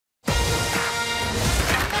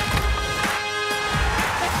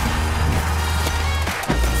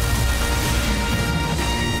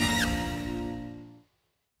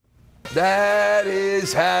That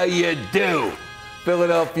is how you do.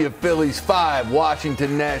 Philadelphia Phillies 5,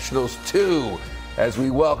 Washington Nationals 2. As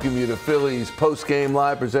we welcome you to Phillies Post-Game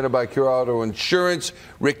Live, presented by Cure Auto Insurance.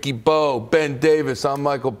 Ricky Bowe, Ben Davis, I'm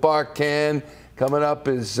Michael Barkan. Coming up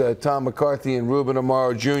is Tom McCarthy and Ruben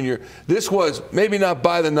Amaro Jr. This was maybe not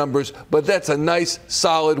by the numbers, but that's a nice,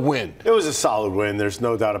 solid win. It was a solid win. There's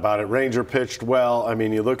no doubt about it. Ranger pitched well. I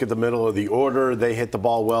mean, you look at the middle of the order. They hit the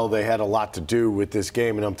ball well. They had a lot to do with this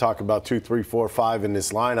game, and I'm talking about 2, 3, 4, 5 in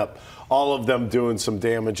this lineup. All of them doing some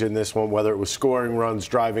damage in this one, whether it was scoring runs,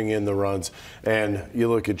 driving in the runs. And you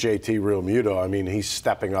look at JT Realmuto, I mean, he's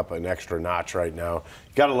stepping up an extra notch right now.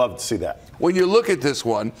 You got to love to see that. When you look at this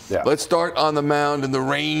one, let's start on the mound and the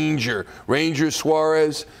Ranger. Ranger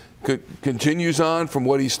Suarez continues on from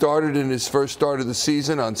what he started in his first start of the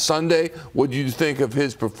season on Sunday. What do you think of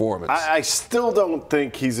his performance? I still don't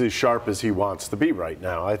think he's as sharp as he wants to be right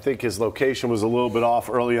now. I think his location was a little bit off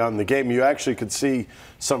early on in the game. You actually could see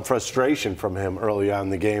some frustration from him early on in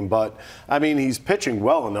the game. But, I mean, he's pitching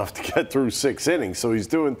well enough to get through 6 innings, so he's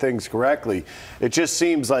doing things correctly. It just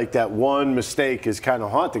seems like that one mistake is kind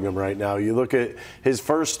of haunting him right now. You look at his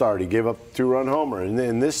first start, he gave up a 2-run homer. And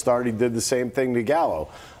in this start, he did the same thing to Gallo.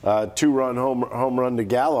 2-run home run to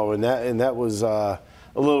Gallo, and that was a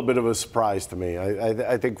little bit of a surprise to me.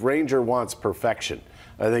 I think Ranger wants perfection.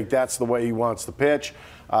 I think that's the way he wants to pitch.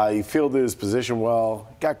 He fielded his position well,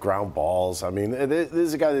 got ground balls. I mean, this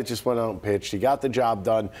is a guy that just went out and pitched. He got the job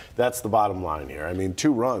done. That's the bottom line here. I mean,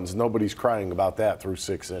 2 runs, nobody's crying about that through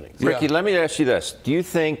 6 innings. Ricky, let me ask you this. Do you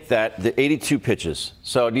think that the 82 pitches,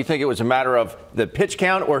 so do you think it was a matter of the pitch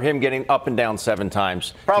count or him getting up and down 7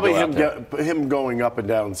 times? Probably him going up and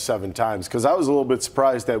down 7 times, because I was a little bit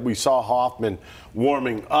surprised that we saw Hoffman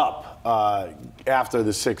warming up after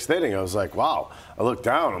the 6th inning. I was like, wow. I looked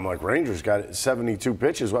down. I'm like, Rangers got 72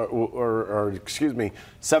 pitches, or excuse me,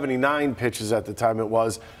 79 pitches at the time it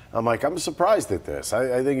was. I'm like, I'm surprised at this.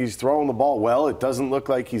 I think he's throwing the ball well. It doesn't look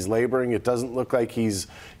like he's laboring. It doesn't look like he's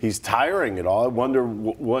tiring at all. I wonder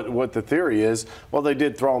what the theory is. Well, they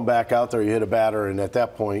did throw him back out there. You hit a batter, and at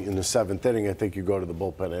that point in the 7th inning, I think you go to the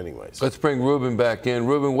bullpen anyways. Let's bring Ruben back in.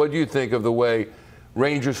 Ruben, what do you think of the way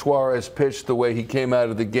Ranger Suarez pitched, the way he came out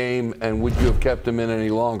of the game, and would you have kept him in any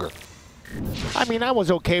longer? I mean, I was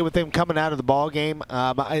okay with him coming out of the ball game.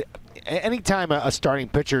 Anytime a starting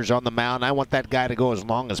pitcher is on the mound, I want that guy to go as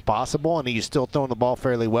long as possible, and he's still throwing the ball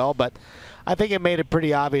fairly well. But I think it made it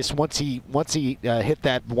pretty obvious once he hit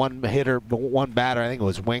that one batter. I think it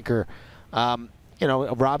was Winker. You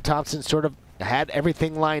know, Rob Thomson sort of had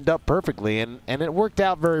everything lined up perfectly, and it worked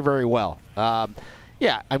out very, very well.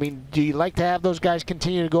 Yeah, I mean, do you like to have those guys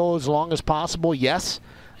continue to go as long as possible? Yes,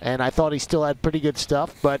 and I thought he still had pretty good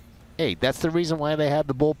stuff, but hey, that's the reason why they have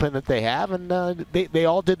the bullpen that they have, and they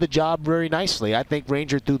all did the job very nicely. I think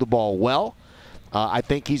Ranger threw the ball well. I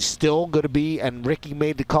think he's still going to be, and Ricky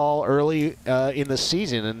made the call early in the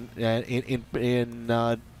season, and in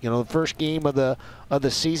you know, the first game of the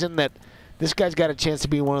season, that this guy's got a chance to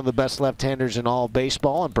be one of the best left-handers in all of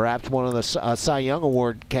baseball, and perhaps one of the Cy Young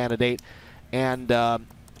Award candidate. And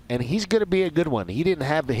he's going to be a good one. He didn't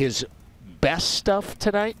have his best stuff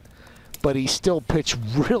tonight, but he still pitched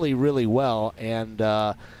really, really well. And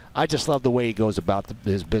I just love the way he goes about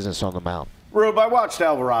his business on the mound. Rube, I watched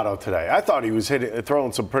Alvarado today. I thought he was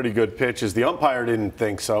throwing some pretty good pitches. The umpire didn't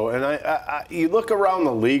think so. And you look around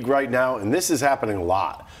the league right now, and this is happening a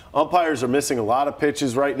lot. Umpires are missing a lot of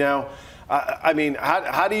pitches right now. I mean,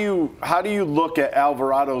 how do you look at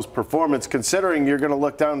Alvarado's performance, considering you're going to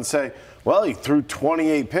look down and say, well, he threw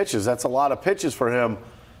 28 pitches. That's a lot of pitches for him.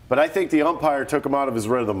 But I think the umpire took him out of his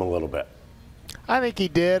rhythm a little bit. I think he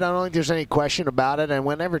did. I don't think there's any question about it. And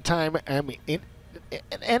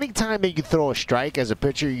any time that you throw a strike as a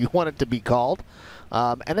pitcher, you want it to be called.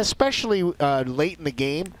 And especially late in the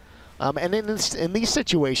game. And in these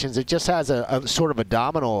situations, it just has a sort of a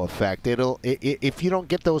domino effect. If you don't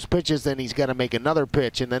get those pitches, then he's got to make another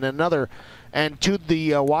pitch and then another. And to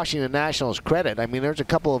the Washington Nationals' credit, I mean, there's a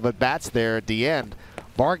couple of at-bats there at the end.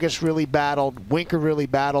 Vargas really battled. Winker really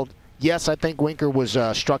battled. Yes, I think Winker was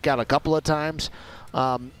struck out a couple of times.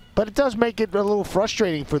 But it does make it a little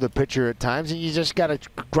frustrating for the pitcher at times, and you just got to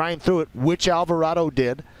grind through it, which Alvarado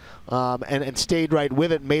did. And stayed right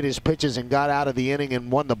with it, made his pitches, and got out of the inning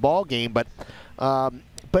and won the ball game. But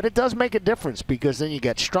it does make a difference, because then you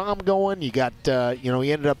got Strom going. You got he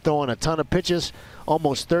ended up throwing a ton of pitches,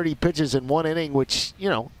 almost 30 pitches in one inning, which you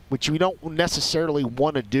don't necessarily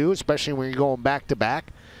want to do, especially when you're going back to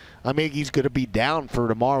back. I mean, he's going to be down for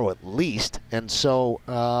tomorrow at least, and so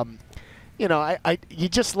you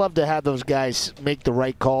just love to have those guys make the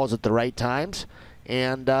right calls at the right times.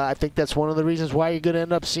 And I think that's one of the reasons why you're going to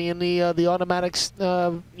end up seeing the automatic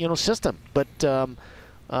system. But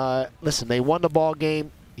listen, they won the ball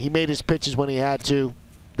game. He made his pitches when he had to.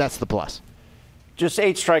 That's the plus. Just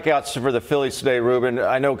 8 strikeouts for the Phillies today, Ruben.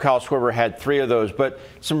 I know Kyle Schwarber had 3 of those, but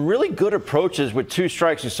some really good approaches with 2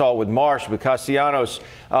 strikes you saw with Marsh, with Castellanos,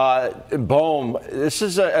 Bohm. This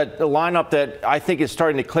is a lineup that I think is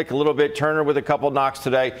starting to click a little bit. Turner with a couple knocks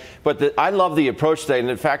today. But I love the approach today and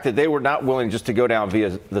the fact that they were not willing just to go down via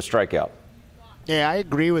the strikeout. Yeah, I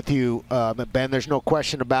agree with you, Ben. There's no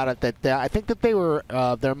question about it. I think that they were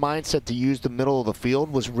their mindset to use the middle of the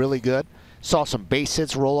field was really good. Saw some base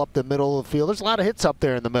hits roll up the middle of the field. There's a lot of hits up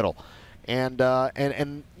there in the middle, and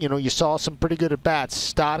you saw some pretty good at bats.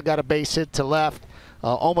 Stott got a base hit to left,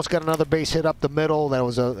 almost got another base hit up the middle. That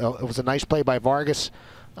was a nice play by Vargas.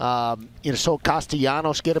 So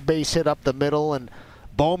Castellanos get a base hit up the middle, and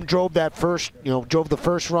Bohm drove the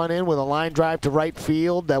first run in with a line drive to right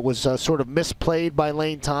field that was sort of misplayed by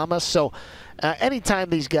Lane Thomas. So anytime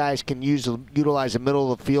these guys can utilize the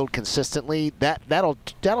middle of the field consistently, that'll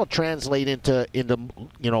translate into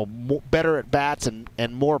better at bats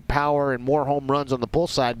and more power and more home runs on the pull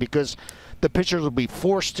side, because the pitchers will be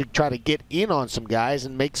forced to try to get in on some guys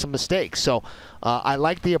and make some mistakes. So I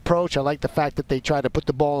like the approach. I like the fact that they tried to put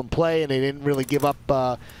the ball in play and they didn't really give up,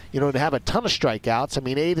 to have a ton of strikeouts. I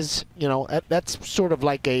mean, 8 is, that's sort of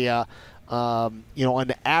like an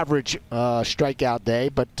average strikeout day,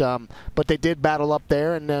 but they did battle up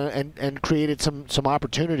there and created some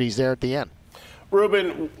opportunities there at the end.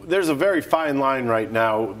 Ruben, there's a very fine line right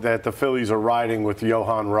now that the Phillies are riding with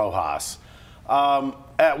Johan Rojas.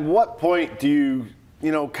 At what point do you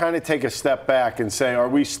kind of take a step back and say, are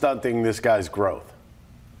we stunting this guy's growth?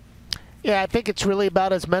 Yeah, I think it's really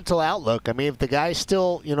about his mental outlook. I mean, if the guy's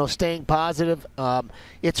still, staying positive,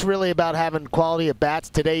 it's really about having quality at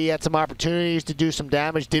bats. Today he had some opportunities to do some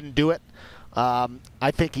damage, didn't do it.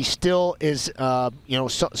 I think he still is,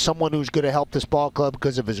 someone who's going to help this ball club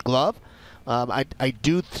because of his glove. I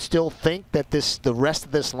do still think that the rest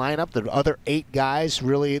of this lineup, the other 8 guys,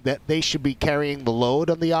 really that they should be carrying the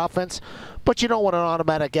load on the offense. But you don't want an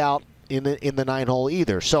automatic out in the 9-hole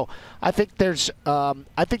either. So I think there's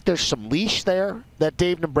some leash there that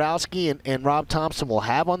Dave Dombrowski and Rob Thomson will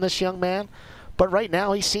have on this young man. But right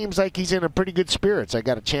now he seems like he's in a pretty good spirits. I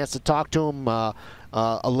got a chance to talk to him a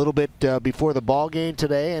little bit before the ball game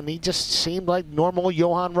today, and he just seemed like normal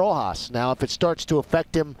Johan Rojas. Now, if it starts to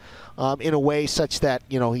affect him in a way such that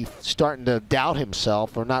he's starting to doubt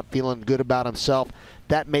himself or not feeling good about himself,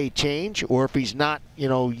 that may change. Or if he's not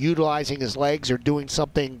utilizing his legs or doing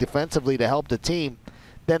something defensively to help the team,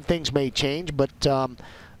 then things may change. But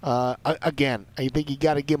again, I think you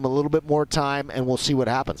got to give him a little bit more time, and we'll see what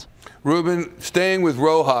happens. Ruben, staying with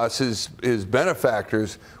Rojas, his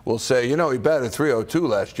benefactors will say, he batted .302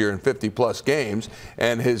 last year in 50-plus games,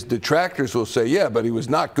 and his detractors will say, yeah, but he was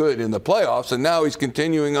not good in the playoffs, and now he's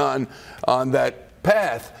continuing on that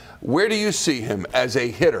path. Where do you see him as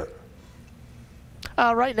a hitter?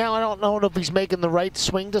 Right now, I don't know if he's making the right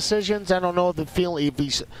swing decisions. I don't know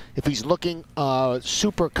if he's looking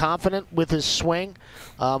super confident with his swing.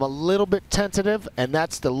 A little bit tentative, and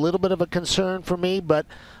that's a little bit of a concern for me. But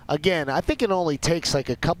again, I think it only takes like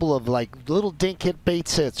a couple of little dink hit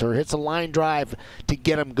base hits or hits a line drive to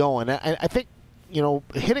get him going. I think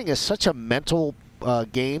hitting is such a mental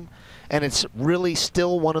game, and it's really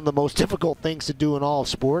still one of the most difficult things to do in all of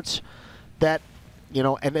sports. That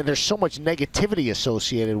and then there's so much negativity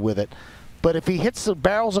associated with it. But if he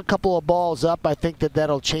barrels a couple of balls up, I think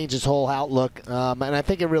that'll change his whole outlook. And I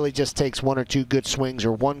think it really just takes 1 or 2 good swings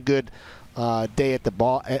or one good day at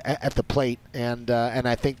the plate, and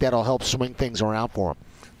I think that'll help swing things around for him.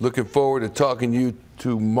 Looking forward to talking to you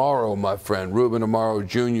tomorrow, my friend. Ruben Amaro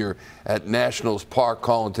Jr. at Nationals Park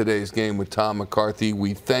calling today's game with Tom McCarthy.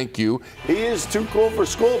 We thank you. He is too cool for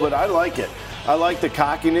school, but I like it. I like the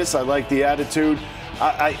cockiness. I like the attitude.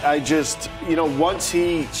 I just, once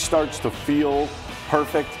he starts to feel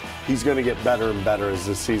perfect, he's going to get better and better as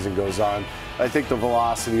this season goes on. I think the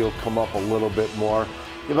velocity will come up a little bit more.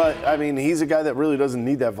 But, I mean, he's a guy that really doesn't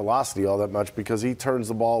need that velocity all that much because he turns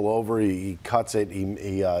the ball over, he cuts it,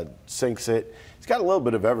 he sinks it. He's got a little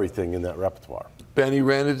bit of everything in that repertoire. Benny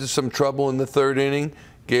ran into some trouble in the 3rd inning,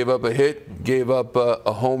 gave up a hit, gave up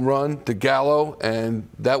a home run to Gallo, and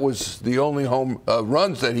that was the only home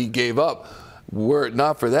runs that he gave up. were it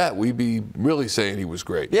not for that, we'd be really saying he was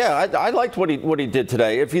great. Yeah, I liked what he did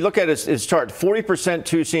today. If you look at his chart, 40%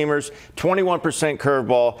 two-seamers, 21%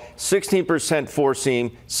 curveball, 16%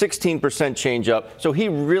 four-seam, 16% changeup. So he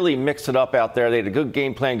really mixed it up out there. They had a good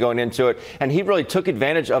game plan going into it, and he really took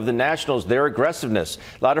advantage of the Nationals, their aggressiveness.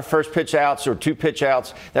 A lot of first pitch outs or two pitch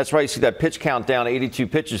outs. That's why you see that pitch count down 82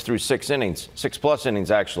 pitches through 6 innings, 6+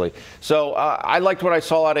 innings actually. So I liked what I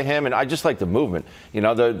saw out of him, and I just like the movement. You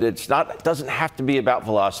know, it doesn't have to be about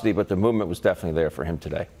velocity, but the movement was definitely there for him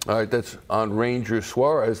today. All right, that's on Ranger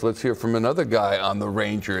Suarez. Let's hear from another guy on the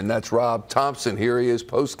Ranger, and that's Rob Thomson. Here he is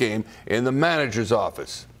post-game in the manager's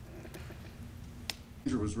office.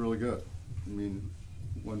 Ranger was really good. I mean,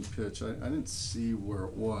 one pitch, I didn't see where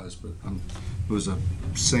it was, but it was a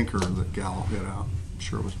sinker that Gallo hit out. I'm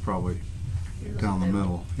sure it was probably down the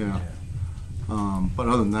middle, yeah. But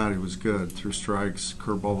other than that, he was good. Threw strikes,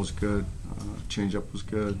 curveball was good, changeup was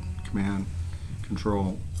good, command,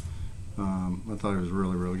 control. I thought he was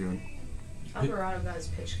really, really good. Alvarado got his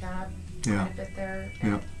pitch count up quite a bit there.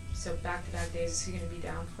 Yeah. So back-to-back days, is he going to be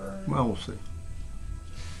down for? Well, we'll see.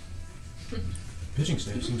 Pitching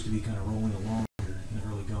staff seems to be kind of rolling along here in the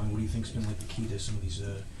early going. What do you think's been like the key to some of these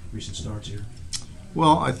recent starts here?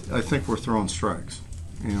 Well, I think we're throwing strikes,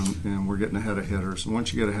 and we're getting ahead of hitters. And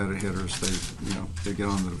once you get ahead of hitters, they get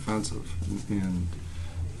on the defensive, and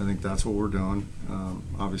I think that's what we're doing.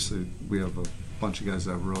 Obviously, we have a bunch of guys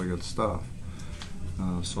that have really good stuff.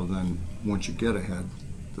 So then, once you get ahead,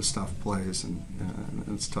 the stuff plays, and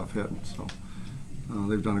it's tough hitting. So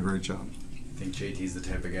they've done a great job. I think JT's the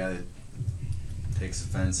type of guy that takes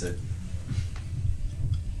offense at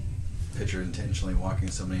pitcher intentionally walking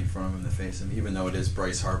somebody in front of him to face him, even though it is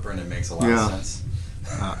Bryce Harper and it makes a lot of sense.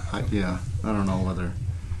 I don't know whether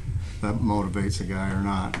that motivates a guy or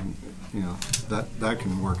not. And, you know, that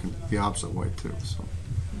can work in the opposite way too. So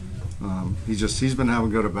he's been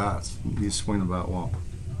having good at bats. He's swinging the bat well.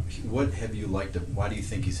 What have you liked? Why do you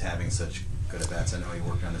think he's having such good at bats? I know he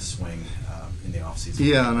worked on his swing in the offseason.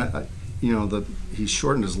 Yeah, and he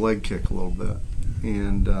shortened his leg kick a little bit,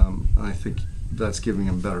 and I think that's giving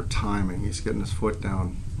him better timing. He's getting his foot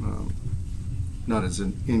down, not as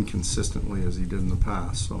inconsistently as he did in the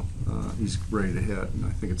past. So he's ready to hit, and I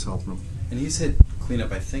think it's helping him. And he's hit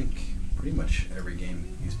cleanup, I think, pretty much every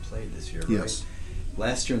game he's played this year, right? Yes.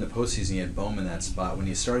 Last year in the postseason, he had Bohm in that spot. When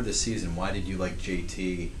you started the season, why did you like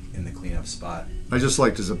JT in the cleanup spot? I just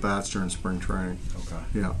liked his at-bats during spring training. Okay.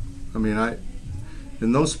 Yeah. I mean,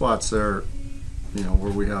 in those spots there, you know,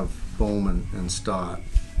 where we have Bohm and Stott,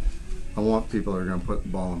 I want people that are going to put the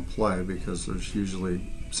ball in play because there's usually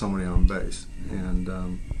somebody on base. And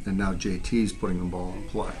now JT's putting the ball in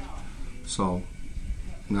play. So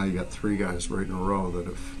now you got 3 guys right in a row that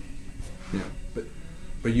have, yeah.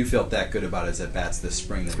 But you felt that good about his at-bats this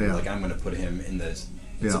spring that you're like, I'm going to put him in this.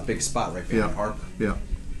 It's a big spot right behind Harper. Yeah.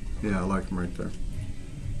 Yeah, I like him right there.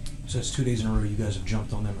 So that's 2 days in a row you guys have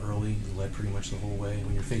jumped on them early. You led pretty much the whole way.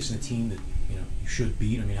 When you're facing a team that you should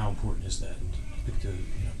beat, I mean, how important is that to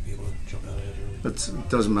be able to jump out ahead early? It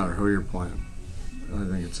doesn't matter who you're playing. I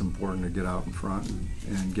think it's important to get out in front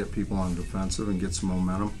and get people on defensive and get some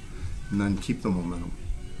momentum, and then keep the momentum.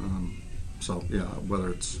 So yeah,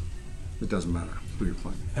 it doesn't matter who you're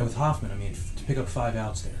playing. And with Hoffman, I mean, to pick up 5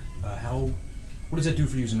 outs there, what does that do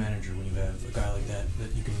for you as a manager when you have a guy like that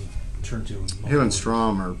you can turn to? Him and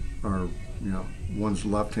Strom are one's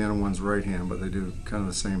left-handed, one's right-handed, but they do kind of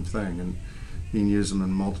the same thing, and you can use them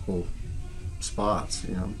in multiple spots.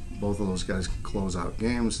 You know, both of those guys can close out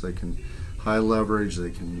games. They can high leverage.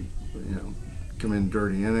 They can come in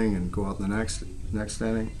dirty inning and go out in the next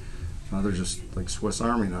inning. They're just like Swiss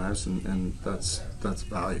Army knives, and that's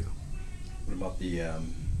value. What about the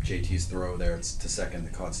JT's throw there? It's to second,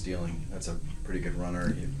 the caught stealing. That's a pretty good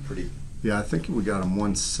runner. Yeah, I think we got him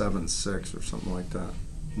 176 or something like that.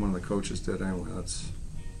 One of the coaches did anyway.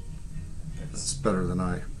 That's better than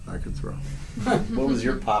I could throw. What was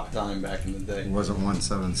your pop time back in the day? It wasn't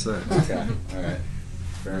 176. Okay, all right,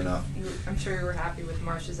 fair enough. I'm sure you were happy with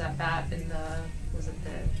Marsh's at bat in the 9th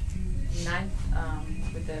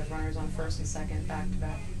with the runners on first and second, back to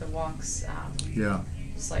back, the walks. Yeah.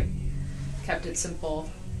 Just like kept it simple.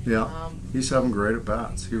 Yeah, he's having great at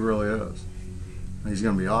bats. He really is. He's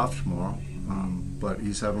going to be off tomorrow, but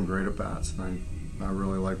he's having great at bats, and I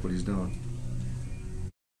really like what he's doing.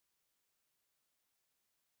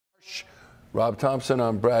 Rob Thomson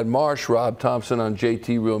on Brad Marsh, Rob Thomson on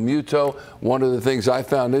JT Realmuto. One of the things I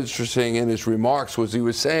found interesting in his remarks was he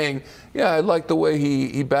was saying, yeah, I like the way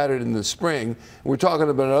he batted in the spring. We're talking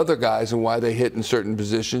about other guys and why they hit in certain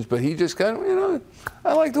positions, but he just kind of,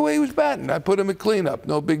 I like the way he was batting. I put him at cleanup.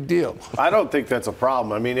 No big deal. I don't think that's a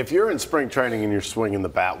problem. I mean, if you're in spring training and you're swinging the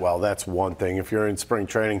bat well, that's one thing. If you're in spring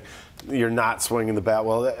training, you're not swinging the bat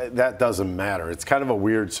well, that doesn't matter. It's kind of a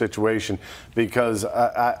weird situation because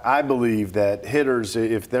I believe that hitters,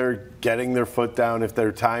 if they're getting their foot down, if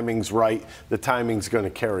their timing's right, the timing's going to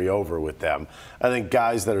carry over with them. I think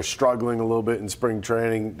guys that are struggling a little bit in spring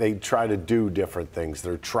training, they try to do different things.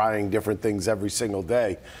 They're trying different things every single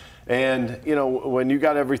day. And, you know, when you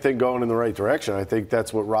got everything going in the right direction, I think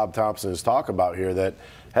that's what Rob Thomson is talking about here, that,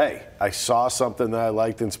 hey, I saw something that I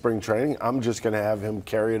liked in spring training. I'm just going to have him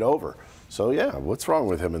carry it over. So, yeah, what's wrong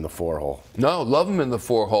with him in the 4-hole? No, love him in the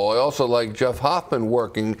 4-hole. I also like Jeff Hoffman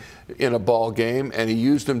working in a ball game, and he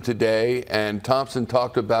used him today. And Thompson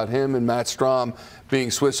talked about him and Matt Strahm being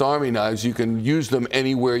Swiss Army knives. You can use them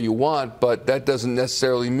anywhere you want, but that doesn't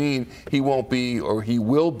necessarily mean he won't be or he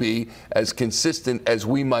will be as consistent as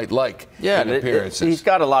we might like in appearances. He's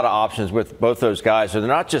got a lot of options with both those guys. So they're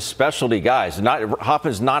not just specialty guys.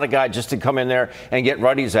 Hoffman's not a guy just to come in there and get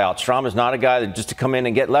righties out. Strahm is not a guy that just to come in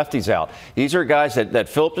and get lefties out. These are guys that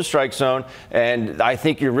fill up the strike zone, and I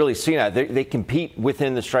think you're really seeing that. They compete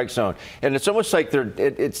within the strike zone. And it's almost like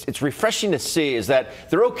it's refreshing to see is that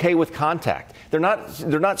they're okay with contact. They're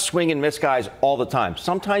not swing and miss guys all the time.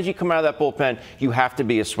 Sometimes you come out of that bullpen, you have to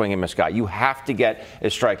be a swing and miss guy. You have to get a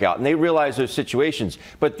strikeout, and they realize those situations.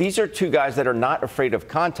 But these are two guys that are not afraid of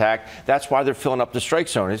contact. That's why they're filling up the strike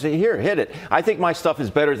zone. They say, here, hit it. I think my stuff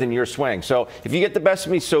is better than your swing. So if you get the best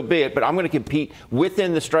of me, so be it. But I'm going to compete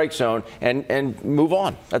within the strike zone and move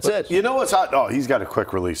on. That's it. You know what's odd? Oh, he's got a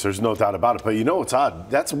quick release. There's no doubt about it. But you know what's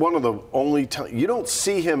odd? That's one of the only times you don't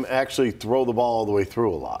see him actually throw the ball all the way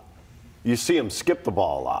through a lot. You see him skip the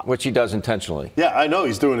ball a lot. Which he does intentionally. Yeah, I know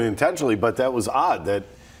he's doing it intentionally, but that was odd that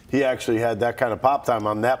he actually had that kind of pop time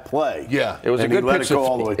on that play. Yeah. It was a good pitch.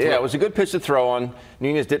 Yeah, it was a good pitch to throw on.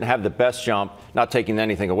 Nunez didn't have the best jump, not taking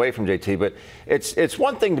anything away from JT, but it's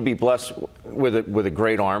one thing to be blessed with a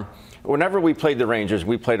great arm. Whenever we played the Rangers,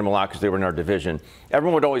 we played them a lot because they were in our division.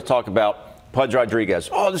 Everyone would always talk about Pudge Rodriguez.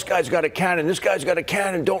 Oh, this guy's got a cannon. This guy's got a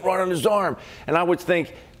cannon. Don't run on his arm. And I would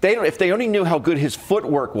think, if they only knew how good his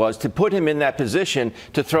footwork was to put him in that position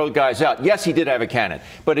to throw guys out. Yes, he did have a cannon,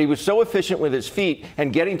 but he was so efficient with his feet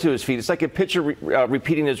and getting to his feet. It's like a pitcher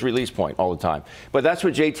repeating his release point all the time. But that's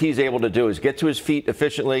what JT is able to do, is get to his feet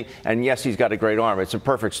efficiently, and yes, he's got a great arm. It's a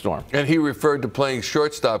perfect storm. And he referred to playing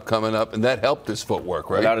shortstop coming up, and that helped his footwork,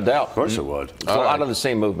 right? Without a doubt. Of course it would. It's a lot of the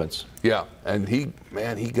same movements. Yeah, and he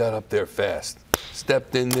got up there fast.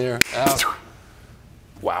 Stepped in there, out.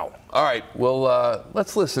 Wow. All right, well,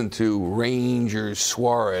 let's listen to Ranger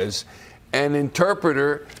Suarez and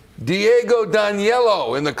interpreter Diego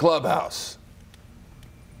Daniello in the clubhouse.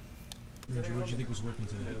 What did you think was working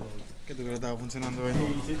today?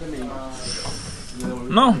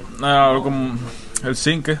 No, como el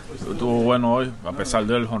sinque estuvo bueno hoy, a pesar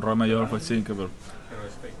del jonrón mayor fue el sinque, pero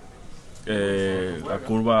la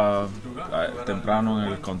curva temprano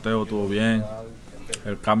en el conteo estuvo bien,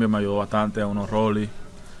 el cambio me ayudó bastante a unos rollies.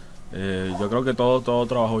 Yo creo que todo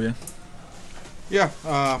trabajó bien. Yeah,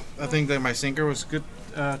 I think that my sinker was good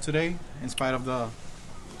today, in spite of the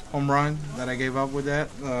home run that I gave up with that.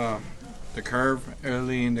 The curve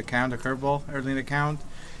early in the count, the curveball early in the count,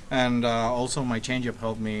 and also my changeup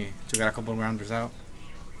helped me to get a couple of grounders out.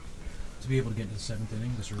 To be able to get into the 7th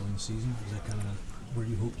inning this early in the season, is that kind of where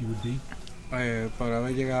you hoped you would be? Para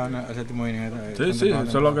haber llegado al séptimo inning. Sí, eso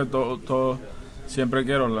es lo que todo siempre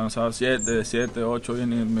quiero, lanzar 7, 8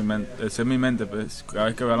 innings. Esa es mi mente, pues, cada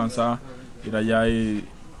vez que voy a lanzar, ir allá y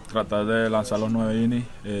tratar de lanzar los 9 innings.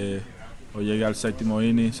 Hoy llegué al 7º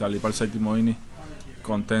inning, salí para el 7º inning,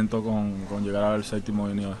 contento con llegar al 7º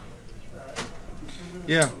inning.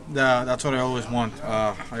 Yeah, that's what I always want.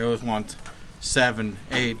 I always want 7,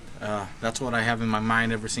 8. That's what I have in my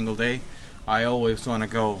mind every single day. I always want to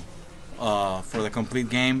go for the complete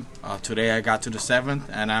game. Today I got to the 7th,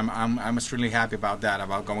 and I'm extremely happy about that.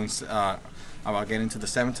 About getting to the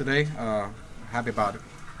 7th today. Happy about it.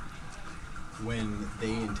 When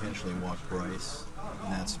they intentionally walked Bryce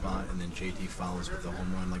in that spot, and then JT follows with the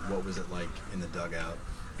home run, like what was it like in the dugout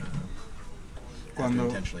after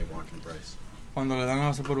intentionally walking Bryce? Cuando le dan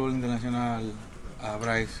a Super Bowl internacional a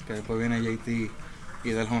Bryce, que después viene JT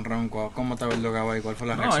y del home run, ¿cómo estaba el dugout ahí? ¿Cuál fue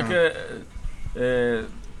la reacción? No, es que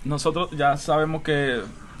nosotros ya sabemos que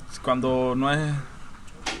cuando no es...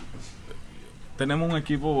 Tenemos un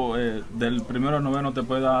equipo del primero al noveno te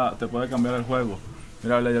puede cambiar el juego.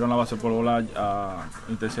 Mira, le dieron la base por bola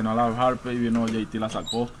intencional a Harper y vino JT la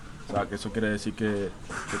sacó. O sea, que eso quiere decir que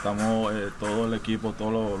estamos, todo el equipo,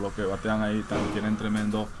 todos los que batean ahí, tienen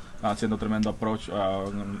haciendo tremendo approach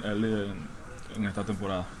en esta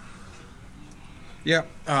temporada. Yeah,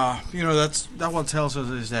 that's what tells us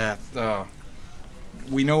is that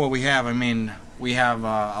we know what we have. I mean, we have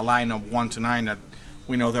a line of 1 to 9 that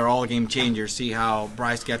we know they're all game changers. See how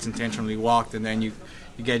Bryce gets intentionally walked, and then you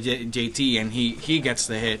get JT and he gets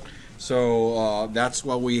the hit. So that's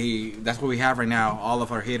what we have right now. All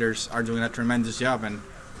of our hitters are doing a tremendous job, and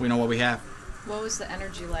we know what we have. What was the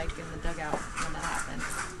energy like in the dugout when that happened?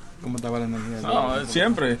 ¿Cómo estaba la energía? No,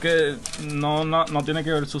 siempre, es que no tiene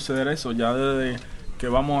que suceder eso. Ya desde que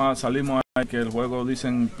salimos a que el juego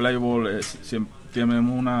dicen play ball,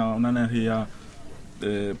 tenemos una energía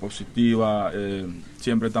positiva,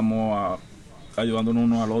 siempre estamos ayudándonos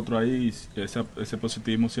uno al otro ahí, y ese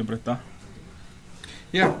positivismo siempre está.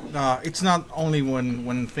 Yeah, it's not only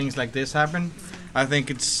when things like this happen. I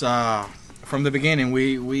think it's from the beginning.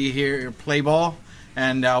 We hear play ball,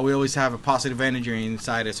 and we always have a positive energy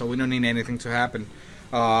inside it, so we don't need anything to happen.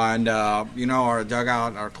 Our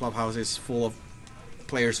dugout, our clubhouse is full of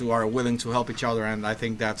players who are willing to help each other, and I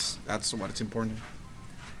think that's what's important.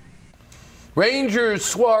 Ranger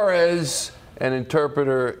Suarez and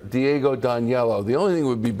interpreter Diego Daniello. The only thing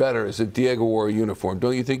would be better is if Diego wore a uniform.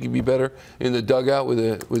 Don't you think he'd be better in the dugout with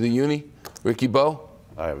a uni? Ricky Bo?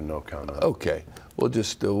 I have no comment. Okay, we'll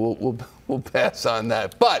just we'll pass on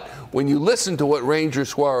that. But when you listen to what Ranger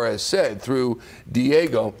Suarez said through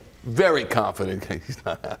Diego, very confident. He's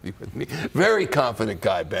not happy with me. Very confident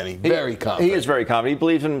guy, Benny. Very confident. He is very confident. He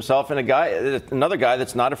believes in himself, and another guy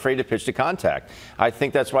that's not afraid to pitch to contact. I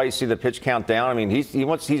think that's why you see the pitch count down. I mean, he's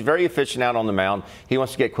very efficient out on the mound. He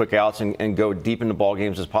wants to get quick outs and go deep into ball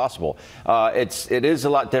games as possible. It is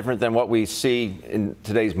a lot different than what we see in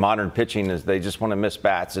today's modern pitching, is they just want to miss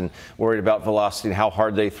bats and worried about velocity and how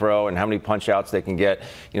hard they throw and how many punch outs they can get.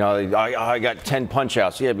 I got 10 punch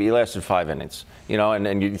outs. Yeah, but you lasted 5 innings.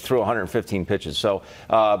 And you threw 115 pitches. So,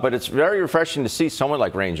 but it's very refreshing to see someone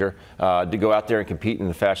like Ranger to go out there and compete in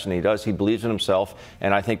the fashion he does. He believes in himself,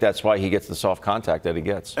 and I think that's why he gets the soft contact that he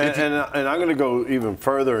gets. And I'm going to go even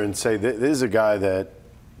further and say this is a guy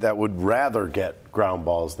that would rather get ground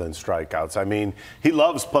balls than strikeouts. I mean, he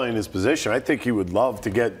loves playing his position. I think he would love to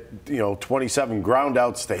get 27 ground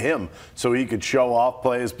outs to him so he could show off,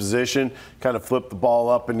 play his position, kind of flip the ball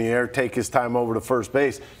up in the air, take his time over to first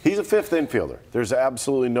base. He's a fifth infielder. There's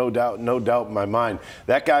absolutely no doubt in my mind.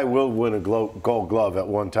 That guy will win a Gold Glove at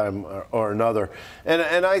one time or another. And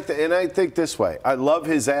I think this way. I love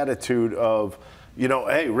his attitude of,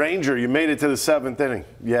 hey, Ranger, you made it to the 7th inning.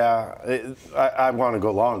 Yeah, I want to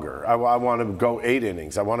go longer. I want to go 8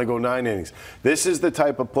 innings. I want to go 9 innings. This is the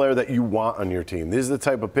type of player that you want on your team. This is the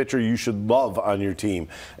type of pitcher you should love on your team.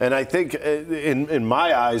 And I think, in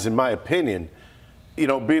my eyes, in my opinion,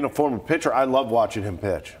 being a former pitcher, I love watching him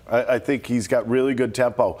pitch. I think he's got really good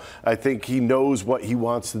tempo. I think he knows what he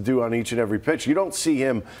wants to do on each and every pitch. You don't see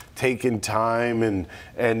him taking time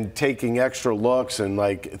and taking extra looks and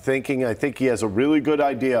thinking. I think he has a really good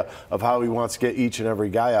idea of how he wants to get each and every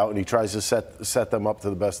guy out, and he tries to set them up to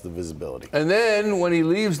the best of his ability. And then when he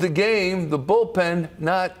leaves the game, the bullpen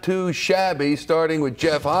not too shabby, starting with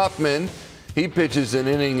Jeff Hoffman. He pitches an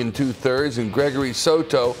inning in 2/3, and Gregory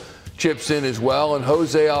Soto chips in as well, and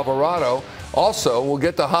Jose Alvarado. Also, we'll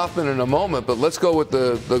get to Hoffman in a moment, but let's go with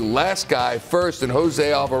the last guy first, and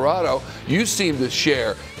Jose Alvarado. You seem to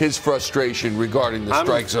share his frustration regarding the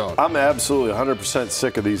strike zone. I'm absolutely 100%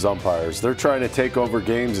 sick of these umpires. They're trying to take over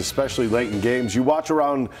games, especially late in games. You watch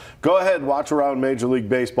around, go ahead, watch around Major League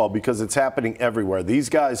Baseball, because it's happening everywhere. These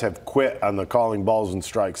guys have quit on the calling balls and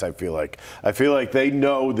strikes, I feel like. I feel like they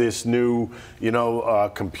know this new,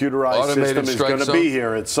 computerized automated system is going to be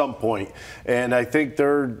here at some point. And I think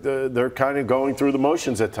they're kind of going through the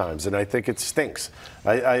motions at times, and I think it stinks.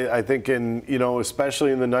 I think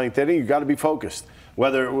especially in the 9th inning, you got to be focused.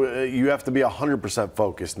 Whether you have to be 100%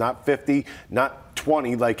 focused, not 50, not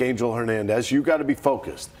 20 like Angel Hernandez. You got to be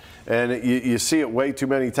focused. And you see it way too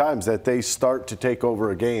many times that they start to take over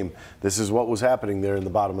a game. This is what was happening there in the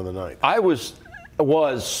bottom of the 9th. I was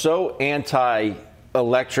so anti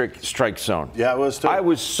electric strike zone. Yeah, it was too. I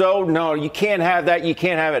was no, you can't have that. You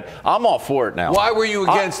can't have it. I'm all for it now. Why were you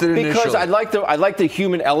against it initially? Because I like the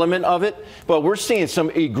human element of it, but we're seeing some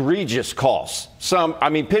egregious calls.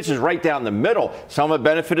 Pitches right down the middle. Some have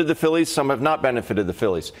benefited the Phillies, some have not benefited the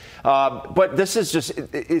Phillies. But this is just,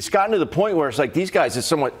 it's gotten to the point where it's like these guys is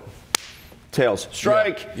somewhat tails,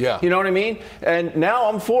 strike. Yeah. You know what I mean? And now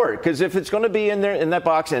I'm for it, because if it's going to be in there in that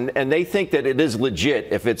box, and they think that it is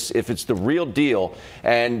legit, if it's the real deal,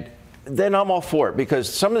 and then I'm all for it,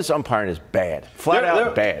 because some of this umpiring is bad, flat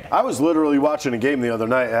out bad. I was literally watching a game the other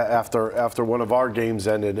night after one of our games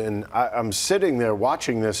ended, and I'm sitting there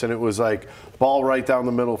watching this, and it was like ball right down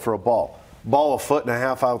the middle for a ball. ball a foot and a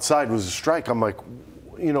half outside was a strike. I'm like,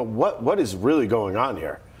 you know, what is really going on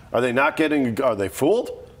here? Are they not getting? Are they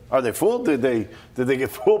fooled? Are they fooled? Did they get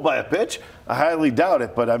fooled by a pitch? I highly doubt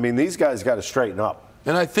it. But I mean, these guys got to straighten up.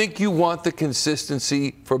 And I think you want the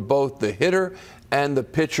consistency for both the hitter and the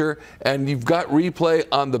pitcher, and you've got replay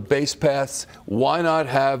on the base paths. Why not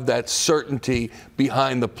have that certainty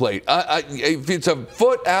behind the plate? If it's a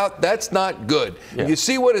foot out, that's not good. Yeah. You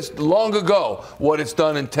see what it's long ago, what it's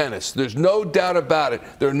done in tennis. There's no doubt about it.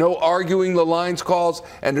 There's no arguing the lines calls,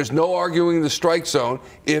 and there's no arguing the strike zone.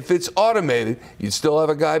 If it's automated, you'd still have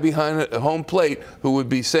a guy behind a home plate who would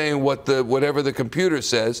be saying whatever the computer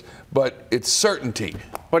says, but it's certainty.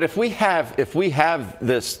 But if we have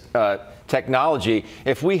this technology,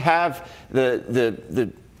 if we have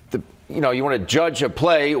the you know, you want to judge a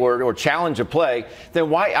play or challenge a play, then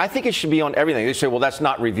why? I think it should be on everything. They say, well, that's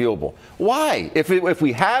not reviewable. Why? If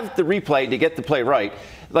we have the replay to get the play right,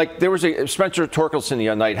 like there was a Spencer Torkelson the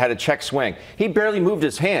other night had a check swing. He barely moved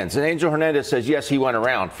his hands, and Angel Hernandez says, yes, he went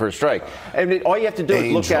around for a strike. And all you have to do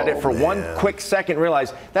is look at it for one quick second and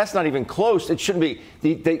realize that's not even close. It shouldn't be.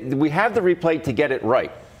 We have the replay to get it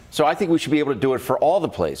right. So I think we should be able to do it for all the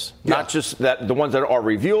plays, not just the ones that are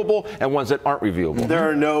reviewable and ones that aren't reviewable. There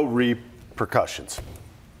are no repercussions.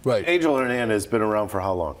 Right. Angel Hernandez has been around for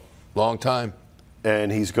how long? Long time.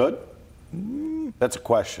 And he's good? That's a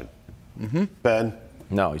question. Ben?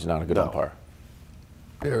 No, he's not a good umpire.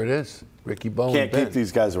 There it is. Ricky Bone. Can't keep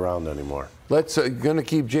these guys around anymore. Let's going to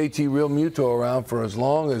keep JT Realmuto around for as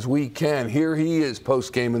long as we can. Here he is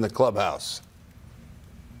post-game in the clubhouse.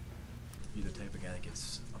 You the type of guy that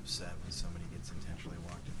gets upset when somebody gets intentionally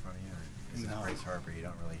walked in front of you? Or is it Bryce Harper? You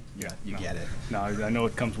don't really, you get it. No, I know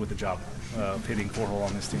it comes with the job of hitting 4-hole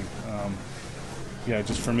on this team. Yeah,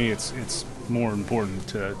 just for me, it's more important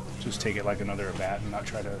to just take it like another at bat and not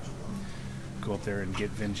try to go up there and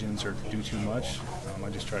get vengeance or do too much. I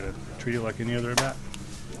just try to treat it like any other at bat.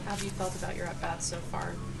 How have you felt about your at bats so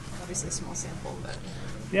far? Obviously, a small sample, but.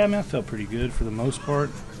 Yeah, I mean, I felt pretty good for the most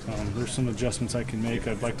part. There's some adjustments I can make.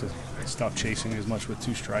 I'd like to stop chasing as much with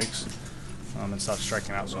 2 strikes and stop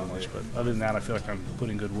striking out so much. But other than that, I feel like I'm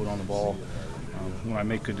putting good wood on the ball. When I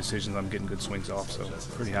make good decisions, I'm getting good swings off. So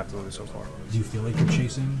pretty happy with it so far. Do you feel like you're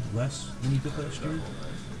chasing less than you did last year?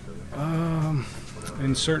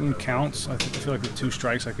 In certain counts, I feel like with 2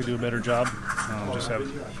 strikes, I could do a better job. Just have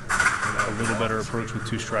a little better approach with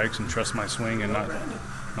 2 strikes and trust my swing and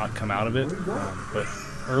not come out of it. But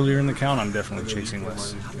earlier in the count, I'm definitely chasing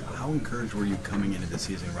less. How encouraged were you coming into the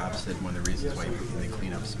season? Rob said one of the reasons why you put in the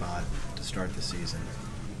cleanup spot to start the season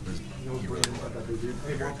was you really wanted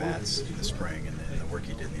bigger at bats in the spring, and then the work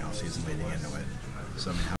you did in the offseason leading into it.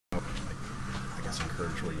 So, I mean, how, I guess,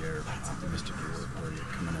 encouraged were you, or optimistic were you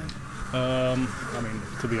coming in? I mean,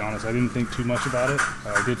 to be honest, I didn't think too much about it.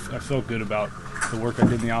 I felt good about the work I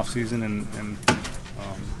did in the offseason and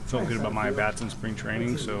felt good about my bats in spring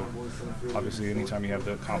training. So obviously anytime you have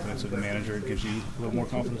the confidence of the manager, it gives you a little more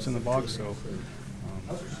confidence in the box. So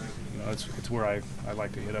you know, it's where I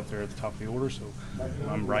like to hit up there at the top of the order. So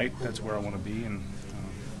I'm right. That's where I want to be. And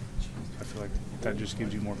I feel like that just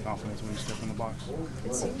gives you more confidence when you step in the box.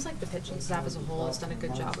 It seems like the pitching staff as a whole has done a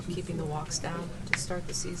good job of keeping the walks down to start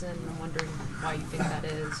the season. I'm wondering why you think that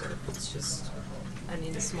is, or if it's just, I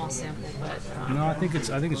mean, a small sample, but. No, I think it's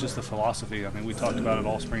just the philosophy. I mean, we talked about it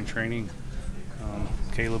all spring training.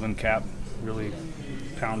 Caleb and Cap really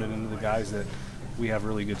pounded into the guys that we have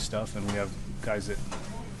really good stuff, and we have guys that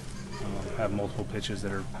have multiple pitches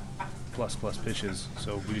that are plus pitches,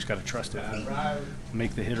 so we just got to trust it and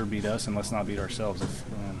make the hitter beat us, and let's not beat ourselves.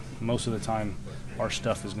 Most of the time our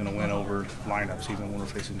stuff is going to win over lineups, even when we're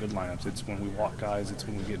facing good lineups. It's when we walk guys, it's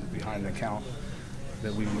when we get behind the count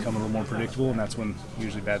that we become a little more predictable, and that's when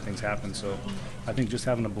usually bad things happen. So I think just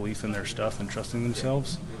having a belief in their stuff and trusting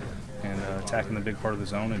themselves and attacking the big part of the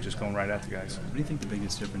zone and just going right at the guys. What do you think the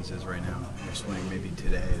biggest difference is right now in your swing, maybe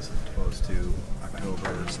today as opposed to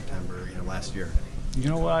October or September, last year? You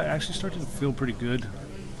know what? I actually started to feel pretty good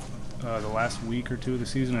the last week or 2 of the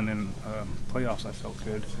season, and then playoffs I felt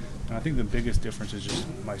good. And I think the biggest difference is just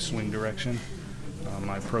my swing direction,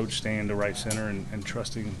 my approach, staying to right center and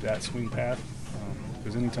trusting that swing path.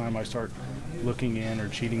 Because anytime I start looking in or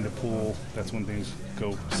cheating the pull, that's when things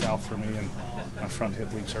go south for me, and my front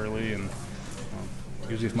hip leaks early. And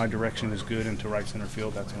usually if my direction is good into right center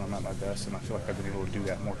field, that's when I'm at my best, and I feel like I've been able to do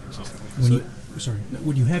that more consistently.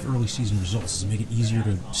 When you have early season results, does it make it easier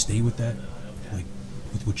to stay with that, like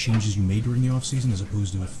with what changes you made during the offseason, as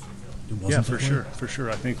opposed to if it wasn't? Yeah, for sure.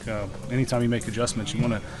 I think anytime you make adjustments, you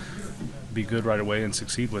want to be good right away and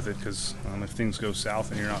succeed with it, because if things go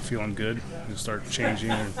south and you're not feeling good, you start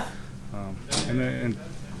changing. And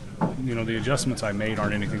the adjustments I made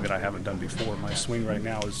aren't anything that I haven't done before. My swing right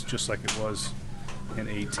now is just like it was in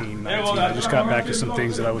 18, 19. I just got back to some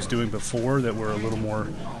things that I was doing before that were a little more,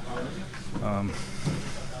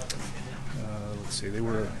 let's see, they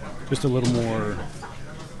were just a little more,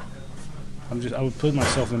 I would put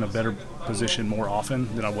myself in a better position more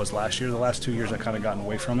often than I was last year. The last 2 years I kind of gotten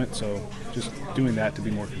away from it, so just doing that to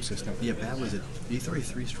be more consistent. Yeah, that was it. Did you throw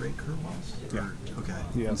 3 straight curveballs? Yeah. Okay.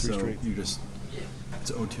 Yeah, and 3 so straight. You just,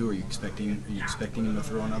 it's 0-2. Are you expecting him to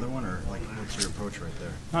throw another one, or like what's your approach right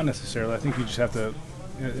there? Not necessarily. I think you just have to.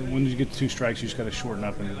 When you get 2 strikes, you just got to shorten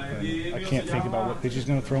up, and I can't think about what pitch he's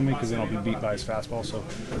going to throw me because then I'll be beat by his fastball. So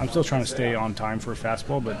I'm still trying to stay on time for a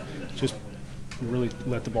fastball, but just really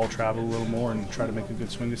let the ball travel a little more and try to make a good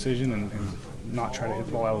swing decision and not try to hit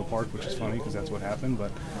the ball out of the park, which is funny because that's what happened.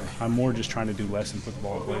 But I'm more just trying to do less and put the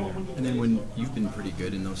ball in play there. And then when you've been pretty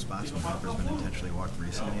good in those spots when Harper's been intentionally walked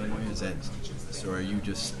recently anyway, is that so? Are you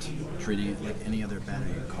just treating it like any other bat? Are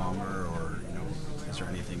you calmer, or is there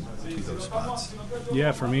anything to those spots?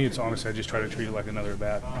 Yeah, for me, it's honestly I just try to treat it like another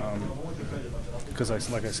bat. Because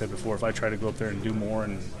like I said before, if I try to go up there and do more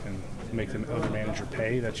and make the other manager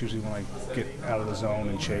pay, that's usually when I get out of the zone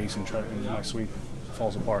and chase and my swing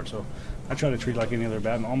falls apart. So I try to treat it like any other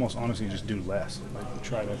bat and almost honestly just do less. Like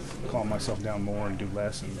try to calm myself down more and do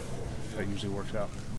less, and that usually works out.